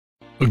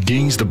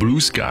Against the blue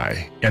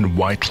sky and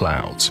white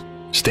clouds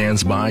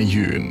stands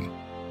BAIYUN,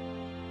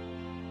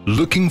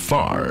 looking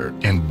far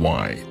and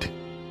wide.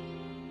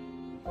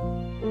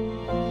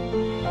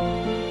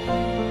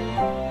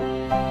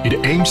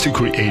 It aims to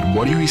create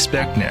what you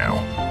expect now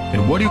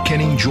and what you can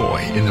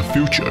enjoy in the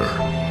future,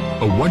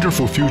 a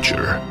wonderful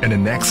future and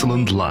an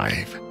excellent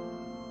life.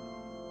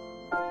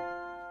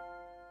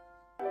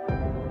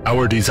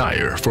 Our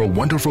desire for a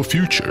wonderful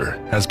future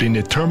has been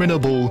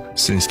interminable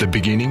since the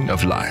beginning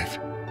of life.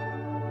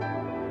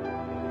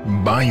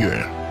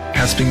 BAIYUN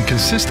has been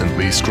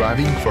consistently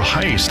striving for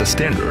highest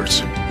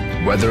standards,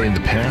 whether in the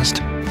past,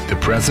 the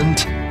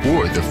present,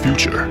 or the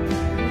future.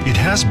 It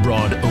has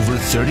brought over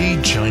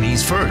 30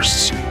 Chinese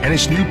firsts, and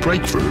its new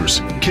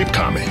breakthroughs keep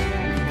coming.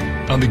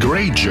 On the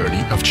great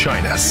journey of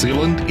China's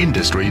sealant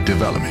industry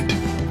development,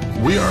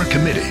 we are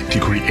committed to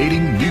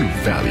creating new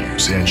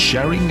values and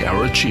sharing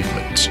our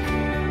achievements.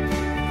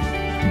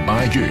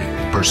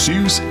 BAIYUN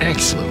pursues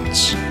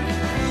excellence.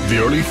 The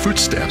early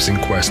footsteps in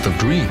quest of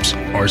dreams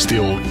are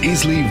still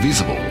easily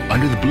visible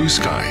under the blue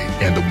sky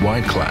and the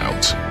white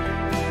clouds.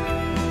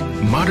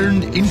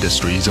 Modern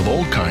industries of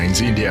all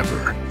kinds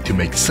endeavor to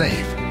make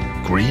safe,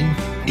 green,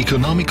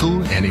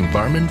 economical and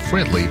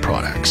environment-friendly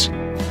products.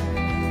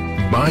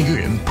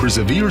 BAIYUN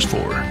perseveres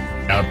for,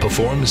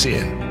 outperforms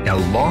in,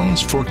 and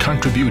longs for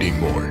contributing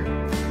more.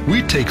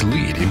 We take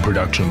lead in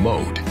production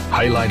mode,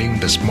 highlighting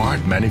the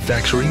smart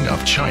manufacturing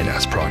of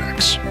China's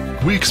products.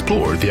 We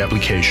explore the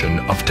application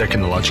of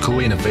technological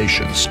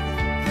innovations,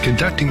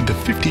 conducting the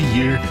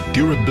 50-year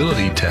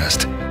durability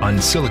test on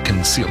silicone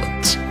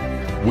sealants.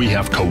 We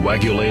have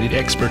coagulated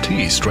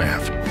expertise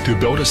strength to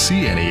build a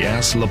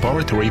CNAS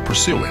laboratory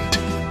pursuant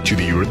to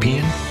the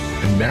European,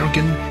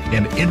 American,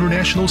 and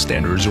International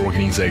Standards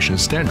Organization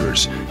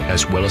standards,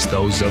 as well as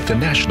those of the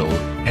national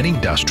and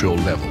industrial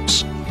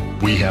levels.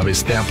 We have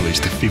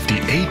established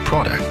 58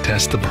 product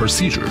test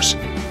procedures,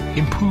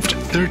 improved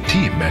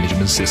 13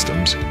 management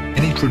systems,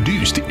 and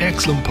introduced the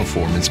excellent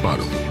performance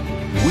model.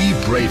 We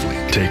bravely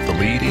take the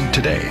lead in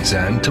today's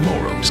and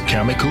tomorrow's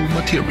chemical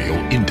material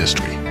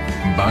industry.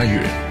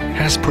 BAIYUN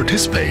has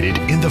participated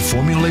in the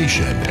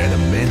formulation and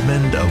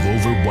amendment of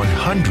over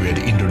 100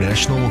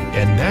 international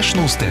and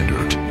national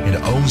standards and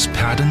owns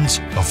patents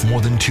of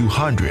more than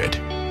 200.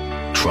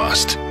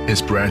 Trust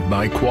is bred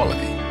by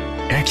quality,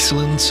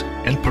 excellence,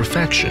 and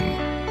perfection.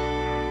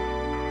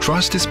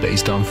 Trust is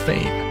based on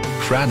faith,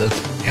 credit,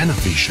 and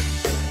vision.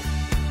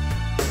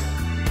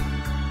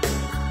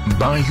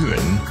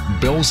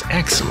 BAIYUN builds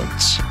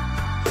excellence.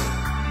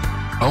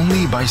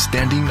 Only by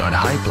standing on a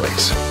high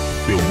place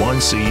will one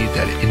see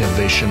that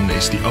innovation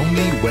is the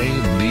only way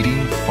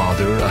leading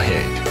farther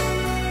ahead.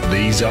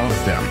 These are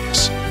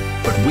various,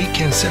 but we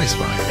can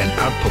satisfy and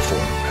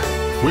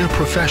outperform. We're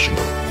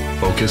professional,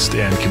 focused,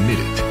 and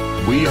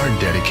committed. We are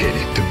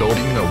dedicated to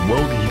building a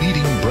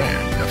world-leading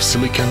brand of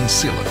silicone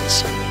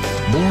sealants.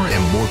 More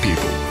and more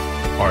people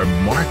are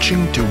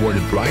marching toward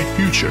a bright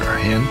future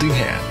hand in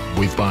hand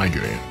with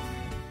BAIYUN.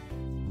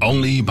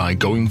 Only by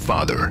going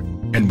farther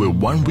and will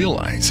one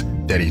realize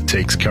that it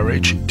takes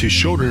courage to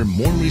shoulder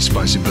more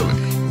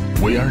responsibility.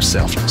 We are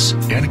selfless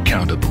and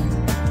accountable.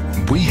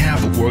 We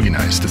have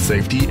organized the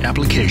Safety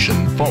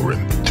Application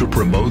Forum to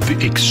promote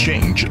the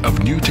exchange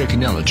of new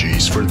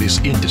technologies for this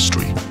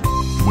industry.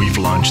 We've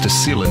launched a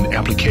Sealant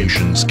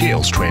Application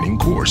Skills Training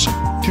course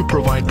to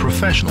provide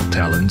professional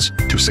talents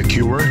to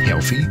secure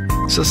healthy,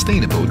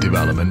 sustainable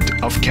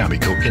development of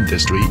chemical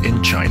industry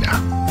in China.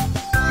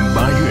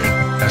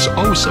 BAIYUN has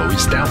also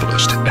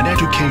established an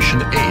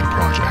education aid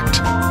project,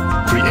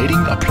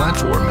 creating a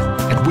platform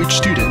at which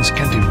students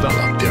can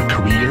develop their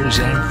careers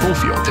and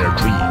fulfill their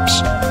dreams.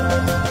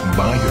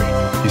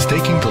 BAIYUN is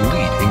taking the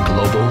lead in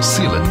global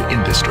sealant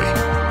industry,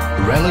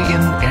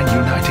 rallying and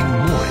uniting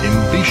more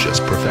ambitious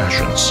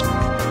professions.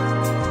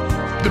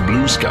 The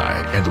blue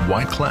sky and the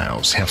white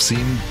clouds have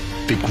seen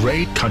the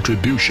great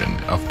contribution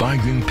of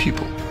BAIYUN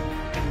people.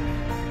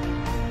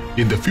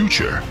 In the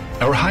future,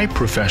 our high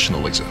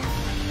professionalism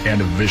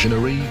and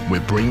visionary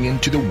will bring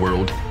into the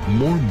world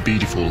more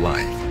beautiful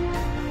life.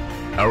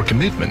 Our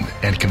commitment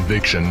and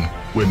conviction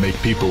will make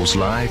people's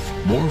life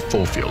more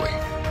fulfilling.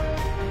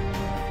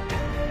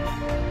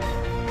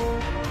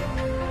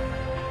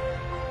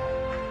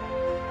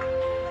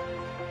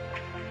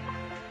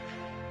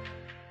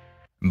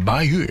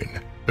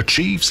 BAIYUN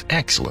achieves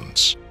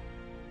excellence.